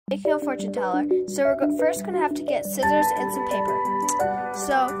making a fortune teller. So we're first going to have to get scissors and some paper.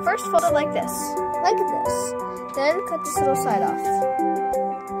 So first fold it like this. Then cut this little side off.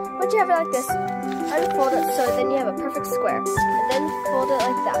 Once you have it like this, unfold it so then you have a perfect square. And then fold it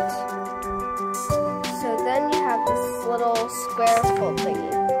like that. So then you have this little square fold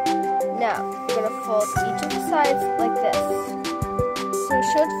thingy. Now, you're going to fold each of the sides like this. So it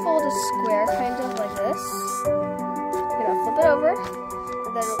should fold a square kind of like this. You're going to flip it over.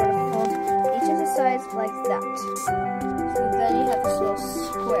 And then we're going to fold each of the sides like that. So then you have this little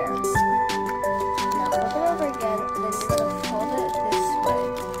square. Now flip it over again, and then you're going to fold it this way.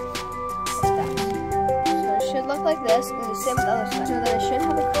 Like that. So it should look like this, and the same with the other side. So then it should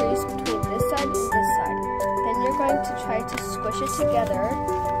have a crease between this side and this side. Then you're going to try to squish it together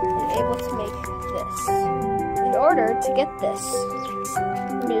and able to make this. In order to get this,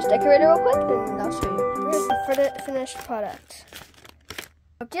 let me just decorate it real quick, and I'll show you. Here's the finished product.